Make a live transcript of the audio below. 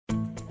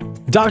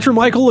Dr.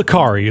 Michael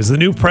Licari is the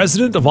new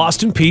president of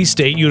Austin Peay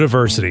State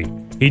University.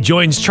 He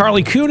joins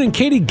Charlie Koon and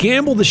Katie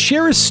Gambill to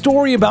share his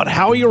story about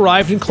how he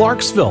arrived in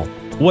Clarksville,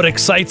 what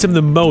excites him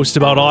the most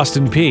about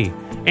Austin Peay,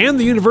 and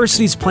the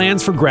university's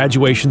plans for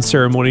graduation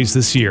ceremonies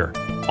this year.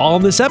 All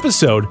in this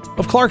episode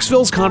of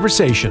Clarksville's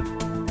Conversation.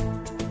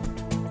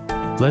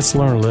 Let's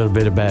learn a little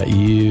bit about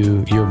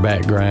you, your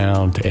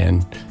background,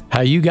 and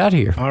how you got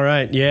here. All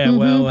right. Yeah.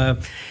 Well,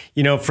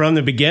 from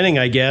the beginning,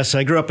 I guess,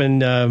 I grew up in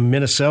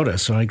Minnesota.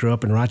 So I grew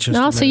up in Rochester,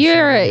 so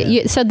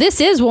Minnesota. so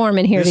this is warm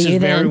in here to you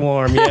then. This is very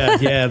warm. Yeah.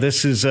 Yeah.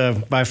 This is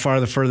by far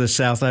the furthest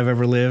south I've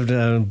ever lived.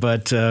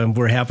 But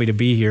we're happy to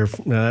be here.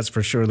 That's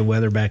for sure. The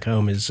weather back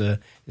home is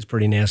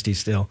pretty nasty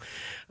still.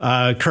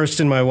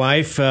 Kirsten, my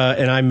wife,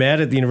 and I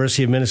met at the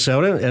University of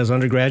Minnesota as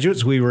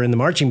undergraduates. We were in the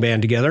marching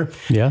band together.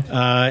 Yeah.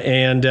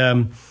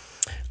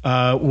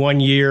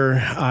 One year,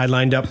 I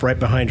lined up right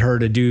behind her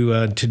to do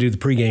the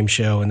pregame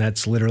show, and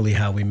that's literally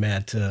how we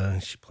met.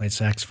 She played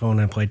saxophone,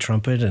 I played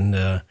trumpet, and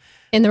the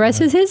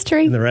rest is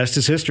history. And the rest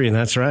is history, and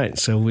that's right.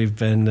 So we've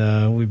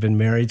been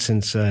married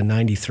since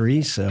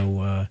 '93.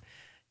 So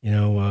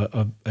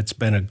it's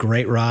been a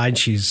great ride.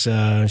 She's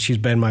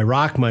been my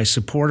rock, my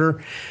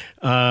supporter,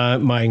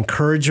 my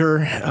encourager,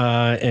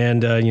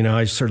 and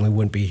I certainly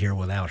wouldn't be here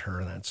without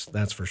her.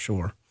 That's for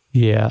sure.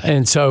 Yeah,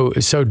 and so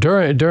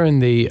during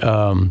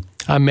the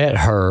I met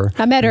her.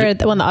 at one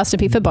of the Austin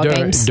Peay football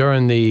games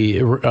during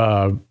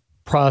the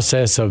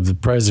process of the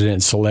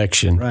president's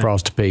selection for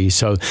Austin Peay.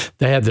 So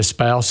they had the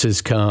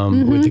spouses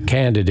come with the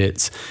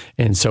candidates,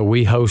 and so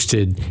we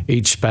hosted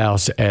each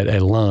spouse at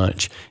a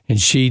lunch.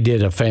 And she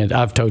did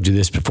I've told you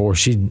this before.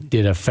 She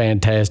did a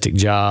fantastic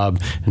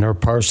job, and her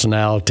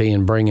personality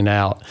and bringing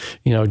out,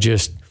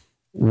 just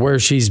where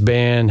she's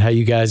been, how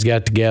you guys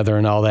got together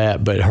and all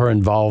that, but her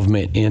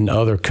involvement in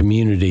other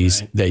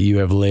communities that you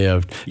have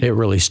lived, it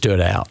really stood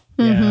out.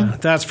 Yeah,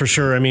 that's for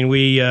sure. I mean,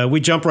 we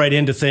jump right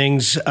into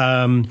things.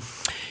 We're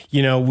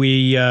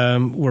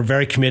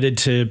very committed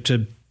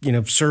to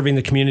serving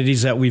the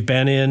communities that we've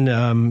been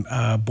in.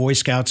 Boy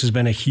Scouts has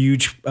been a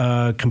huge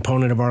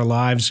component of our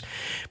lives.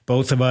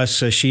 Both of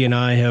us, she and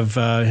I, have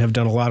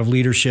done a lot of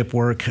leadership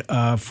work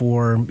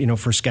for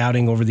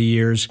scouting over the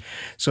years.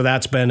 So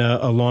that's been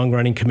a long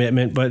running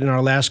commitment. But in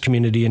our last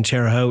community in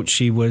Terre Haute,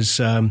 she was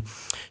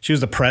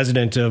the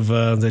president of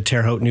the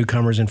Terre Haute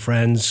Newcomers and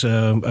Friends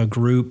a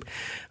group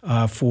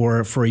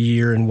for a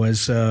year, and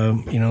was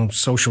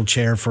social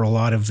chair for a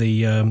lot of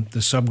the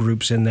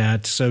subgroups in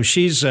that. So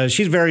she's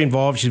very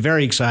involved. She's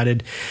very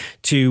excited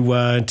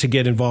to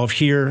get involved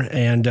here,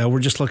 and we're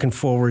just looking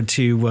forward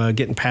to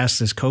getting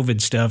past this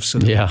COVID stuff so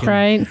that we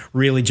can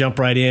really jump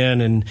right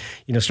in and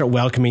start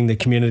welcoming the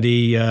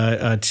community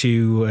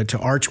to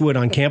Archwood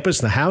on campus,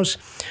 the house,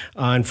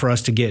 and for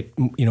us to get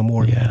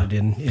more embedded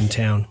in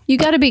town. You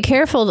got to be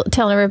careful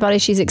telling everybody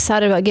she's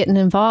excited about getting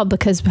involved,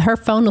 because her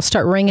phone will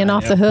start ringing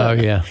off the hook. Oh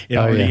yeah, it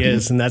already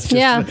is, and that's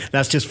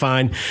just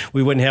fine.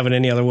 We wouldn't have it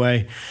any other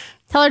way.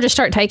 Tell her to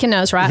start taking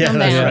those, writing them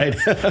down.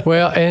 That's right.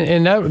 Well,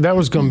 and that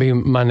was going to be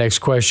my next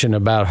question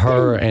about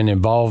her and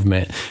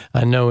involvement.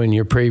 I know in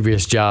your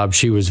previous job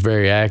she was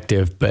very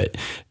active, but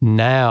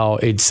now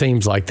it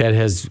seems like that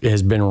has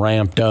been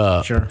ramped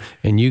up. Sure.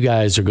 And you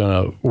guys are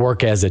going to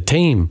work as a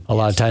team a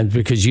lot of times,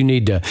 because you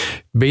need to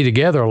be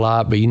together a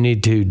lot, but you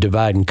need to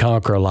divide and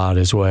conquer a lot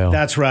as well.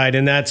 That's right,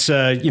 and that's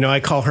I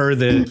call her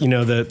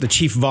the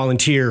chief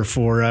volunteer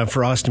for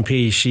Austin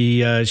Peay.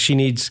 She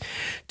needs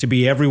to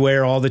be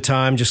everywhere all the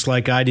time, just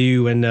like I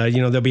do, and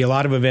there'll be a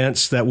lot of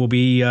events that will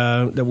be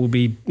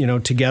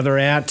together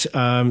at,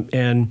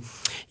 and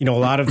a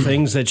lot of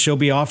things that she'll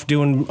be off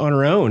doing on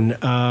her own,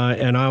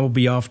 and I will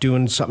be off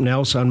doing something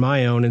else on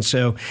my own. And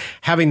so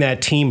having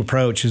that team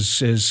approach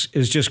is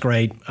just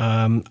great.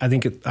 I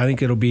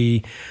think it'll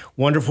be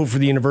wonderful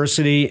for the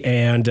university,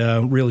 and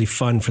really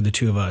fun for the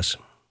two of us.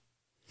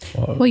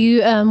 Well,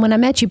 you when I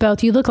met you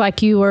both, you look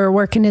like you were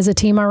working as a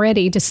team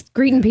already, just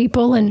greeting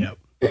people, and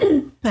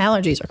my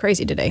allergies are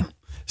crazy today.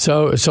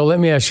 So let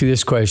me ask you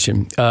this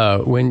question.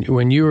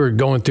 When you were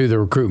going through the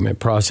recruitment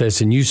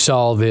process and you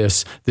saw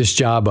this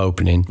job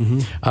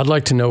opening, I'd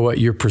like to know what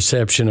your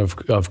perception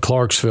of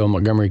Clarksville,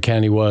 Montgomery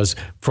County was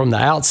from the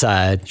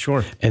outside.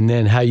 Sure. And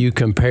then how you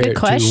compare it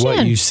to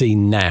what you see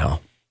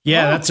now.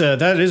 Yeah,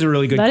 that is a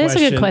really good question. That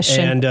is a good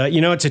question. And,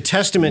 it's a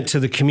testament to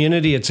the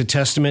community. It's a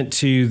testament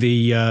to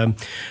the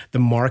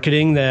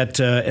marketing that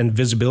and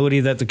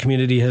visibility that the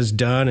community has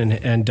done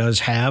and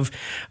does have.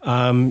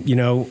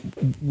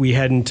 We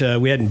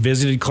hadn't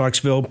visited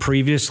Clarksville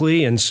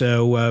previously, and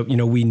so,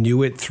 we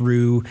knew it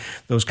through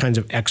those kinds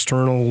of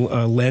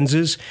external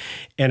lenses.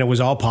 And it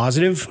was all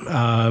positive.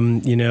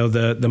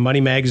 The Money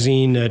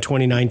Magazine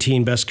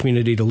 2019 Best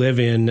Community to Live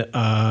In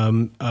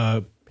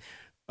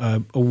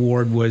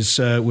award was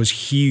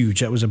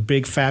huge. That was a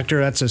big factor.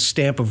 That's a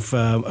stamp of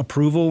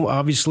approval,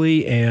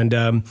 obviously,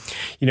 and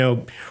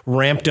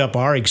ramped up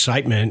our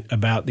excitement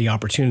about the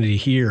opportunity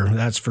here.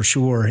 That's for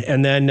sure.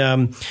 And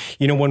then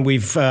when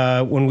we've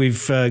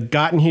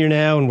gotten here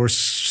now and we're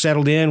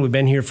settled in, we've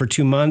been here for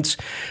 2 months.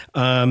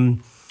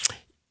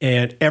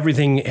 And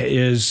everything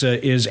is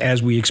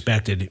as we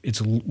expected.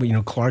 It's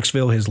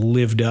Clarksville has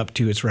lived up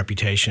to its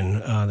reputation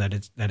that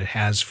it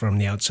has from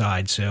the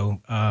outside.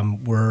 So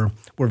we're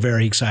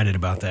very excited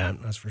about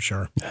that. That's for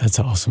sure. That's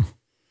awesome.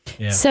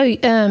 Yeah. So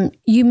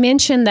you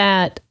mentioned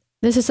that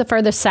this is the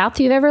furthest south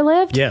you've ever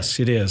lived? Yes,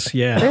 it is.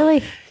 Yeah.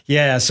 Really?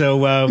 Yeah. So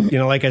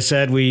like I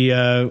said,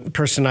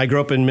 Kirsten and I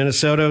grew up in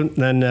Minnesota.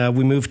 Then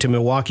we moved to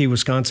Milwaukee,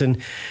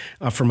 Wisconsin,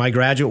 for my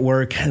graduate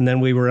work, and then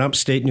we were in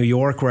upstate New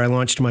York, where I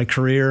launched my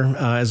career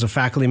as a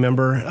faculty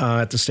member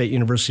at the State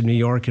University of New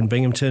York in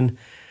Binghamton.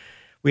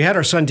 We had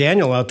our son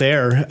Daniel out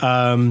there,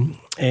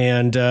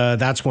 and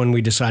that's when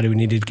we decided we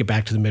needed to get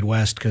back to the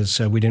Midwest because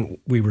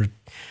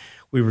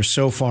we were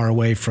so far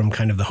away from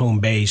kind of the home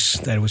base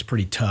that it was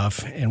pretty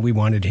tough, and we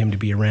wanted him to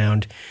be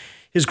around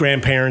his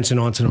grandparents and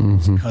aunts and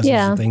uncles and cousins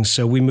and things.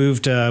 So we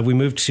moved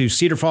to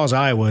Cedar Falls,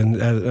 Iowa,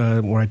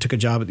 and, where I took a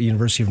job at the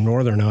University of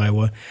Northern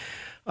Iowa.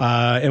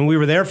 And we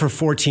were there for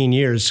 14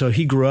 years. So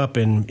he grew up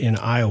in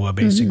Iowa,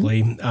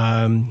 basically.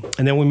 And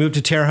then we moved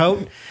to Terre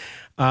Haute,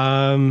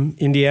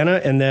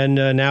 Indiana, and then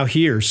now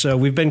here. So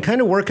we've been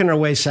kind of working our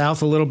way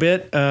south a little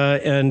bit,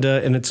 and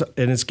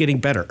it's getting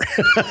better.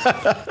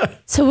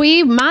 So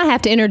we might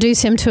have to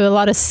introduce him to a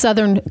lot of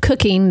Southern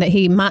cooking that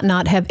he might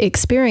not have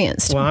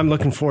experienced. Well, I'm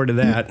looking forward to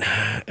that.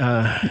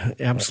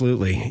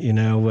 Absolutely.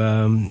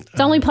 It's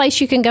the only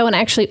place you can go and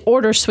actually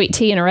order sweet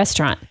tea in a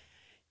restaurant.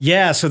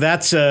 Yeah, so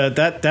that's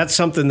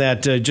something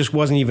that just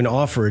wasn't even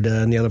offered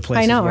in the other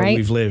places where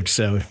we've lived.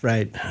 So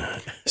right.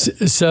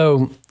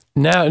 So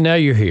now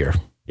you're here.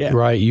 Yeah.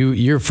 Right.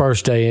 Your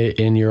first day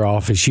in your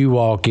office, you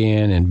walk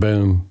in and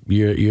boom,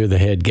 you're the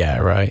head guy,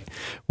 right?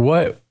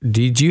 What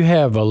did you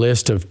have a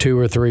list of 2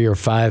 or 3 or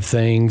 5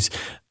 things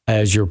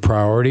as your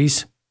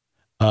priorities?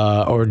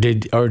 Or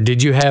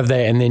did you have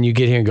that and then you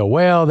get here and go,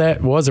 well,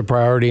 that was a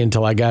priority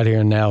until I got here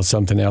and now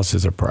something else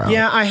is a priority?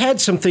 Yeah, I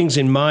had some things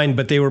in mind,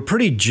 but they were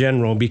pretty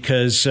general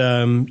because,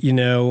 I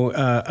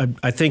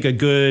think a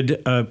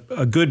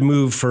good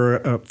move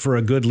for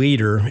a good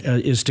leader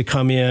is to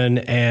come in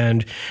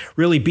and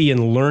really be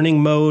in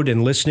learning mode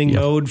and listening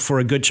mode for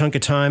a good chunk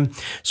of time.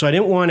 So I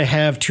didn't want to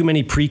have too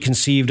many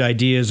preconceived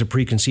ideas or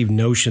preconceived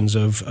notions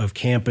of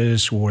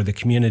campus or the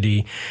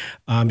community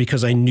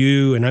because I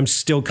knew, and I'm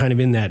still kind of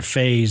in that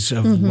phase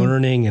of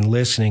learning and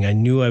listening. I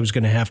knew I was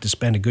going to have to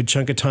spend a good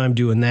chunk of time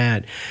doing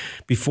that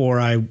before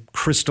I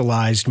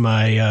crystallized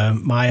my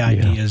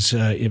ideas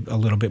a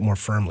little bit more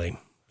firmly.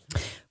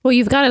 Well,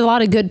 you've got a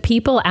lot of good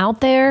people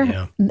out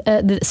there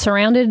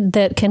surrounded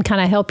that can kind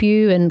of help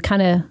you and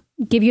kind of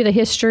give you the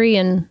history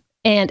and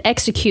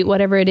execute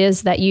whatever it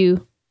is that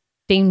you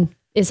deem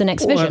is the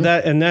next vision.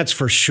 That's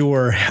for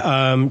sure.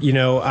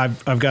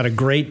 I've got a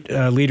great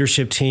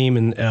leadership team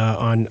and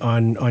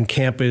on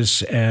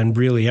campus, and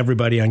really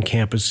everybody on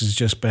campus has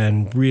just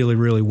been really,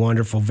 really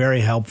wonderful,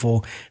 very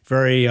helpful,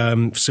 very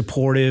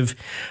supportive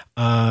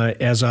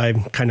as I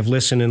kind of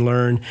listen and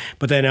learn.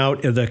 But then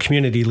out the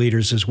community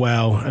leaders as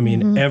well. I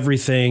mean,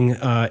 everything.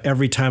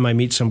 Every time I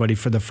meet somebody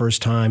for the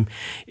first time,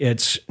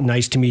 it's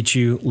nice to meet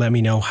you. Let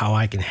me know how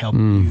I can help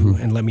you,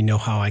 and let me know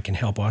how I can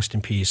help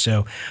Austin Peay.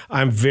 So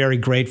I'm very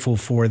grateful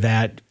for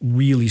that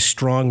really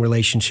strong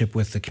relationship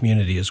with the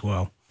community as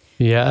well.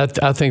 Yeah,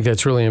 I think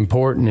that's really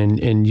important.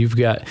 And you've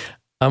got,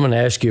 I'm going to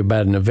ask you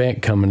about an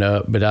event coming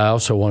up, but I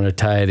also want to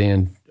tie it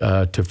in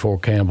to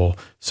Fort Campbell.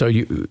 So,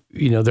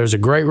 there's a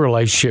great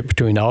relationship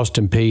between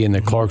Austin Peay and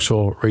the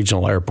Clarksville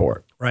Regional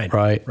Airport.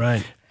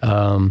 Right.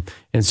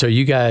 And so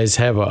you guys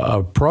have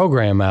a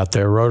program out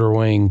there, Rotor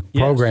Wing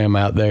program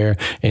out there,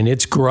 and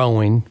it's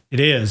growing.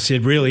 It is.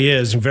 It really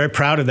is. I'm very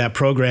proud of that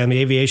program. The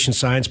aviation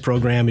science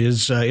program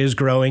is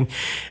growing.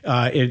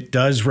 It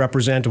does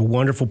represent a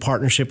wonderful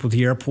partnership with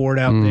the airport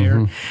out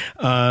there.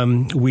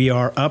 We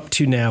are up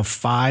to now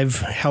 5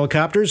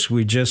 helicopters.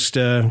 We just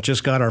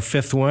got our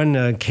 5th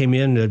one, came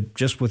in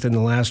just within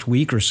the last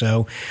week or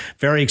so.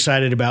 Very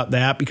excited about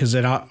that because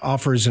it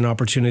offers an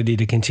opportunity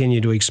to continue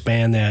to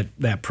expand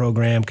that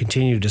program,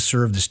 continue to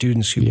serve the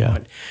students who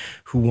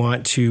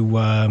want to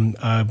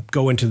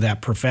go into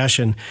that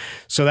profession.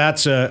 So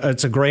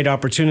it's a great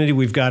opportunity.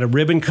 We've got a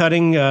ribbon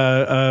cutting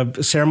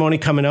ceremony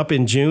coming up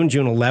in June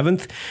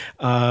 11th.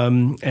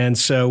 And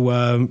so,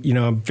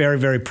 I'm very,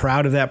 very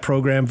proud of that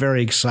program,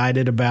 very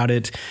excited about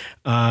it.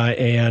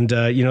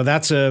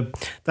 That's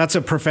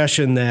a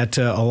profession that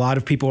a lot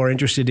of people are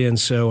interested in.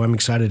 So I'm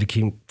excited to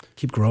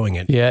keep growing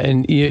it. Yeah.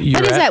 And what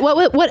is that?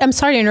 What, I'm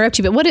sorry to interrupt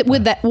you,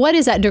 but what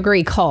is that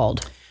degree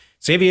called?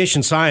 It's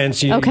aviation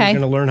science. You're going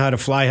to learn how to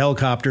fly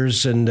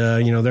helicopters, and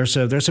there's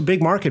a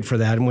big market for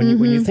that. And when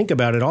you think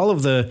about it, all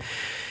of the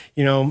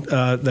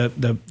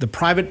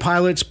private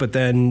pilots, but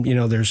then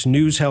there's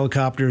news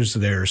helicopters.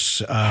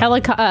 There's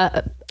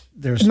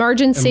there's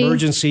emergency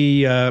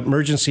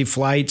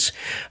flights.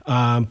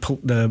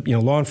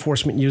 Law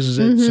enforcement uses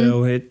it,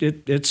 so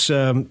it's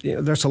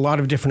there's a lot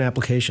of different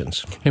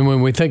applications. And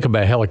when we think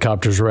about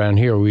helicopters around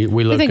here, we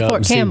look up Fort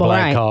and Campbell, see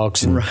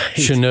Blackhawks and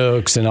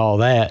Chinooks and all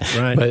that.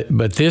 Right.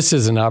 But this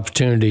is an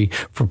opportunity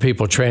for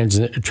people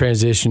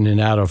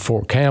transitioning out of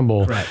Fort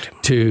Campbell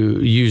to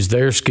use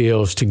their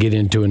skills to get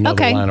into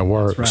another line of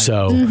work. Right.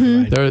 So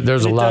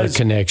there's a lot of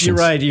connections.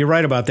 You're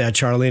right about that,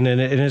 Charlie. And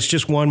it's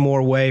just one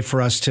more way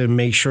for us to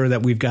make sure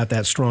that we've got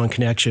that strong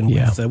connection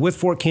with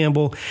Fort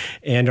Campbell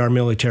and our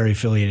military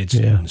affiliated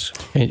students.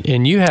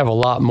 And you have a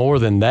lot more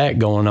than that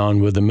going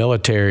on with the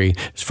military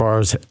as far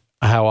as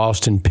how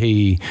Austin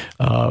Peay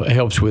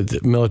helps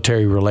with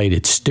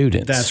military-related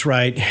students. That's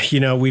right.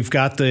 We've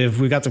got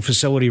the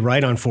facility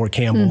right on Fort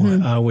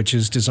Campbell, which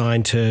is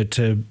designed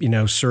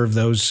to serve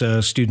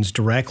those students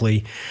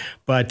directly.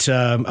 But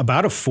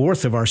about a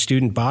fourth of our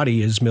student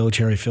body is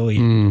military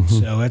affiliated,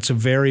 so that's a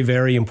very,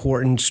 very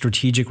important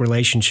strategic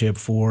relationship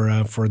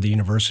for the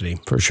university.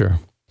 For sure.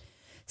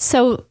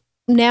 So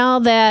now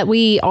that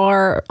we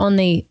are on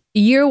the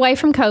year away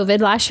from COVID,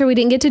 last year we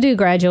didn't get to do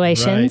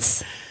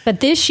graduations. Right. But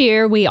this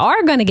year we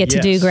are going to get to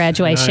do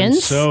graduations.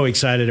 I'm so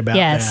excited about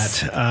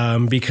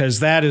that because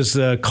that is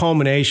the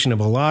culmination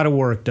of a lot of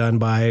work done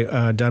by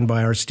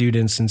our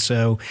students, and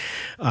so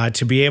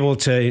to be able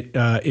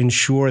to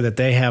ensure that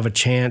they have a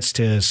chance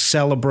to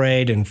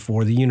celebrate and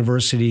for the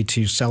university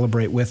to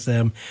celebrate with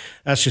them,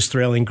 that's just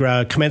thrilling.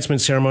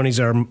 Commencement ceremonies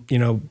are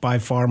by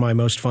far my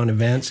most fun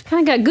events.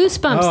 Kind of got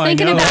goosebumps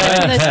thinking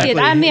about those kids.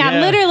 I mean,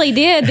 I literally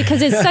did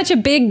because it's such a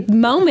big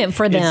moment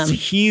for them.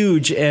 It's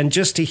huge, and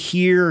just to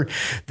hear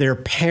their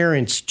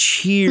parents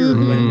cheer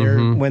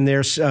when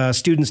their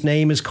student's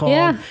name is called.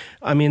 Yeah.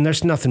 I mean,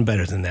 there's nothing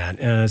better than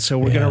that. So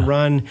we're going to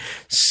run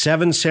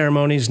 7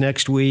 ceremonies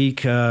next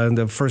week,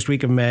 the first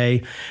week of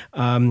May.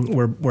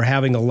 We're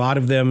having a lot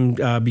of them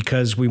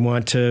because we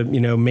want to,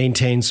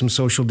 maintain some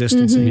social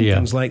distancing and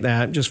things like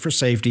that, just for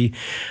safety.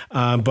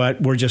 But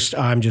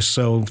I'm just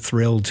so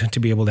thrilled to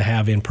be able to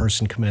have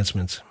in-person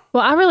commencements.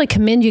 Well, I really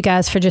commend you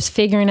guys for just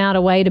figuring out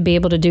a way to be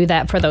able to do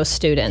that for those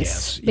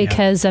students.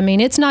 Because, I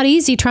mean, it's not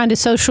easy trying to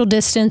social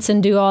distance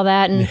and do all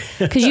that. And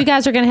because you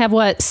guys are going to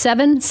have,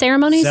 7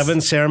 ceremonies? 7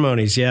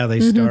 ceremonies, yeah. They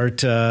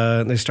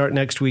start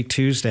next week,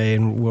 Tuesday,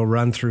 and we'll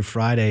run through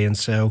Friday. And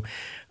so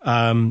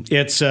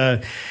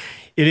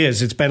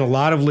it's been a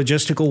lot of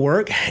logistical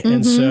work,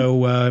 and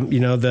so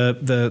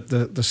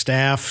the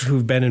staff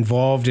who've been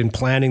involved in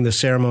planning the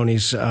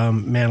ceremonies,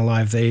 man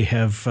alive, they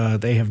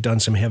have done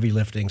some heavy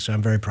lifting. So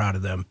I'm very proud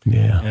of them.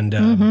 Yeah, and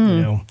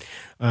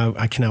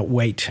I cannot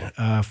wait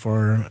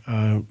for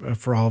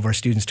all of our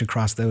students to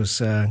cross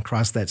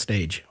that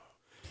stage.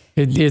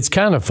 It's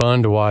kind of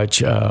fun to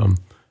watch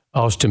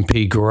Austin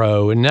Peay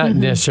grow, and not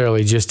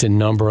necessarily just in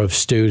number of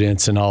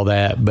students and all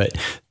that, but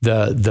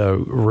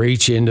the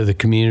reach into the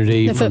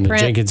community from the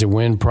Jenkins and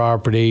Wynn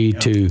property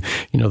to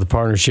the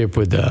partnership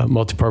with the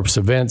Multipurpose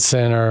Event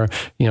Center.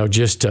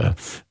 Just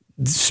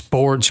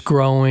sports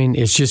growing.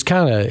 It's just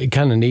kind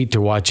of neat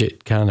to watch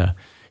it kind of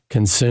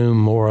consume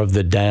more of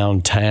the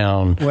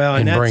downtown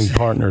and bring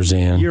partners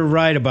in. You're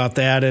right about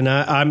that, and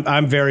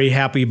I'm very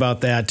happy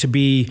about that to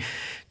be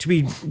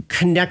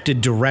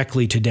connected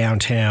directly to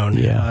downtown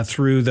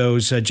through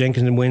those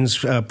Jenkins and Wynn's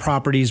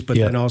properties, but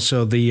then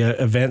also the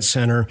event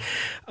center,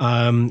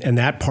 and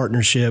that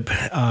partnership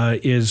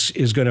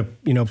is going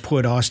to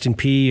put Austin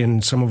Peay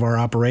and some of our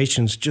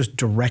operations just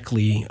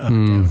directly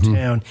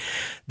downtown.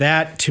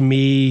 That to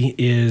me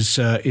is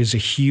a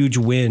huge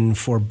win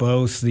for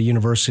both the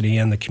university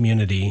and the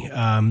community.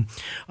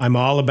 I'm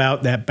all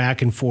about that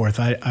back and forth.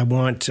 I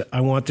want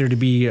there to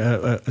be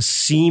a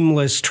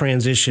seamless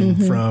transition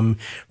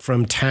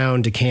from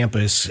town to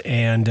campus,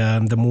 and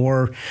the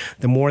more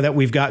that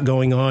we've got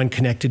going on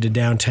connected to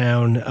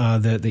downtown,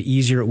 the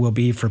easier it will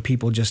be for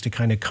people just to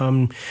kind of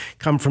come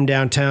from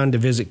downtown to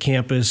visit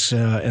campus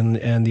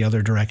and the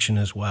other direction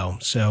as well.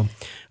 So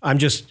I'm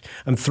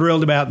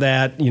thrilled about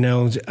that.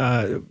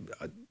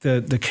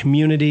 The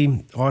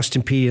community,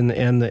 Austin Peay,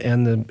 and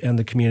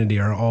the community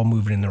are all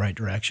moving in the right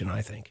direction,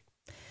 I think.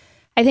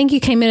 I think you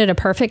came in at a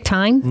perfect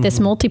time. This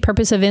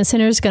multi-purpose event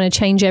center is going to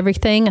change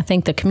everything. I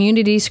think the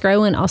community's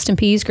growing, Austin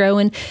Peay is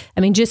growing. I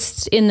mean,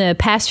 just in the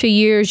past few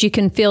years, you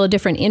can feel a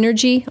different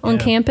energy on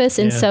campus.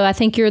 And so I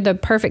think you're the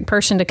perfect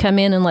person to come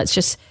in and let's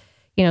just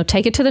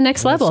take it to the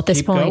next level at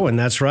this point. Going.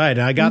 That's right.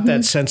 I got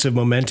that sense of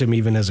momentum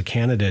even as a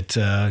candidate,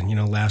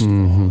 last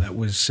fall. That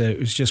was, it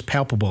was just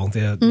palpable.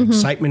 The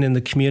excitement in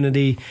the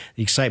community,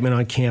 the excitement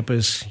on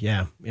campus.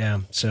 Yeah.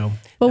 So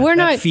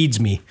that feeds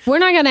me. We're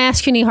not going to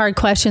ask you any hard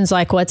questions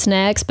like what's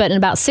next, but in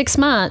about 6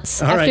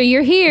 months after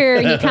you're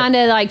here, you kind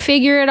of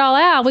figure it all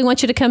out. We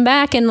want you to come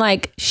back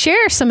and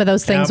share some of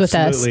those things with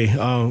us. Absolutely.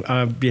 Oh,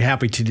 I'd be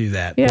happy to do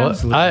that. Yeah.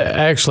 Well,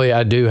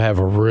 I do have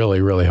a really,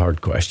 really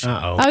hard question.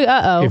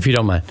 Uh-oh. If you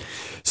don't mind.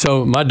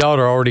 So my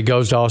daughter already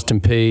goes to Austin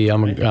Peay.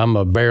 I'm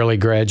a barely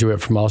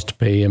graduate from Austin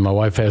Peay, and my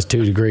wife has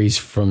 2 degrees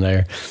from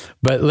there.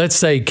 But let's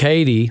say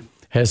Katie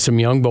has some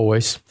young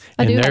boys.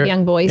 I do have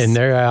young boys. And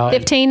they're out.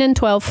 15 and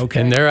 12. Okay.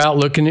 And they're out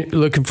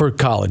looking for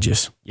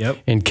colleges. Yep.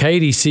 And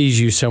Katie sees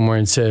you somewhere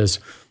and says,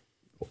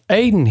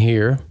 Aiden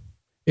here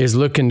is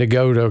looking to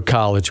go to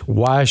college.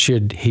 Why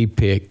should he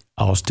pick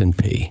Austin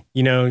Peay?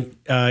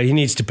 He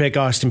needs to pick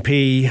Austin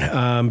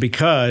Peay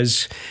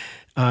because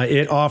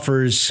it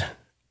offers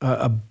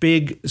a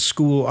big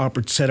school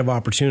set of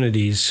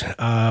opportunities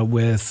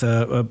with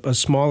a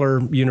smaller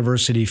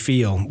university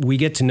feel. We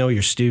get to know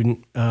your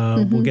student.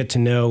 We'll get to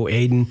know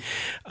Aiden.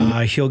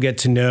 He'll get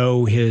to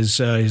know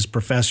his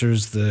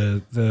professors,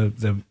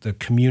 the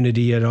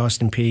community at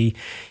Austin Peay.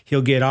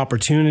 He'll get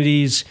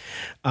opportunities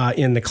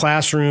in the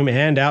classroom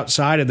and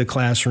outside of the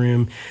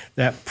classroom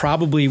that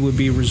probably would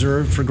be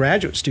reserved for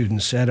graduate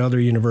students at other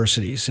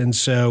universities. And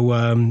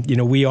so,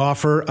 we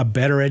offer a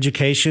better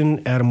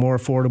education at a more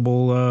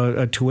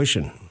affordable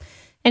tuition.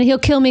 And he'll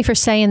kill me for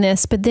saying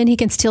this, but then he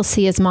can still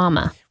see his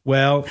mama.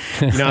 Well,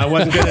 I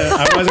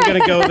wasn't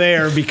gonna go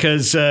there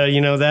because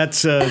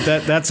that's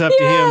up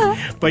to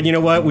him. But you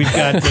know what? We've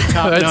got the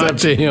top notch. That's up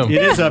to him.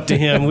 It is up to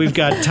him. We've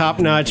got top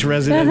notch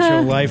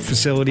residential life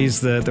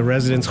facilities. The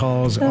residence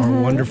halls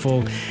are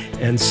wonderful,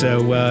 and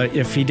so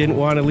if he didn't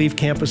want to leave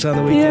campus on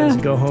the weekends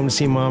and go home to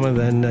see Mama,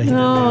 then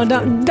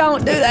don't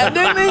do that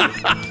to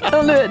me.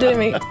 Don't do it to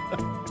me.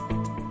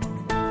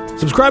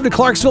 Subscribe to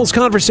Clarksville's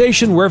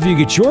Conversation wherever you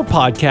get your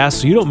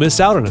podcasts so you don't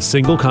miss out on a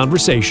single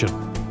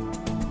conversation.